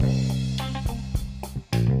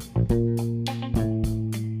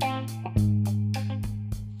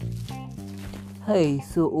Hey,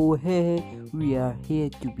 so hey, we are here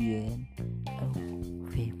to be an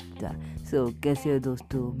फेफड़ा। कैसे हो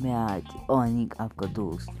दोस्तों? मैं आज ऑनिक आपका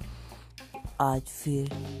दोस्त आज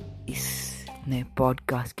फिर इस नए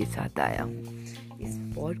पॉडकास्ट के साथ आया हूँ। इस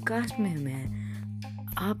पॉडकास्ट में मैं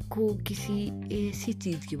आपको किसी ऐसी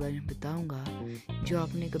चीज़ के बारे में बताऊँगा जो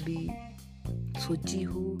आपने कभी सोची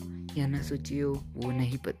हो या ना सोची हो, वो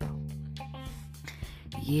नहीं पता हो।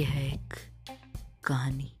 ये है एक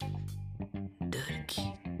कहानी डर की,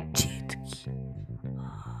 जीत की,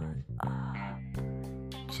 और आप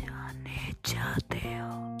जाने चाहते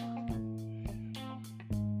हो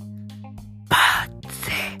बात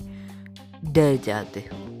से डर जाते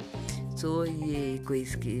हो। ये कोई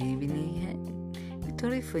स्केरी भी नहीं है, ये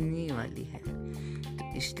थोड़ी फनी वाली है,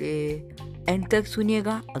 तो इसलिए एंड तक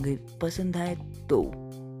सुनिएगा। अगर पसंद आए तो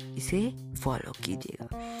इसे फॉलो कीजिएगा।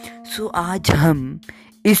 आज हम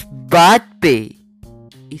इस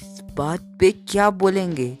बात पे क्या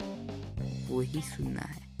बोलेंगे वो ही सुनना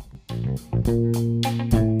है।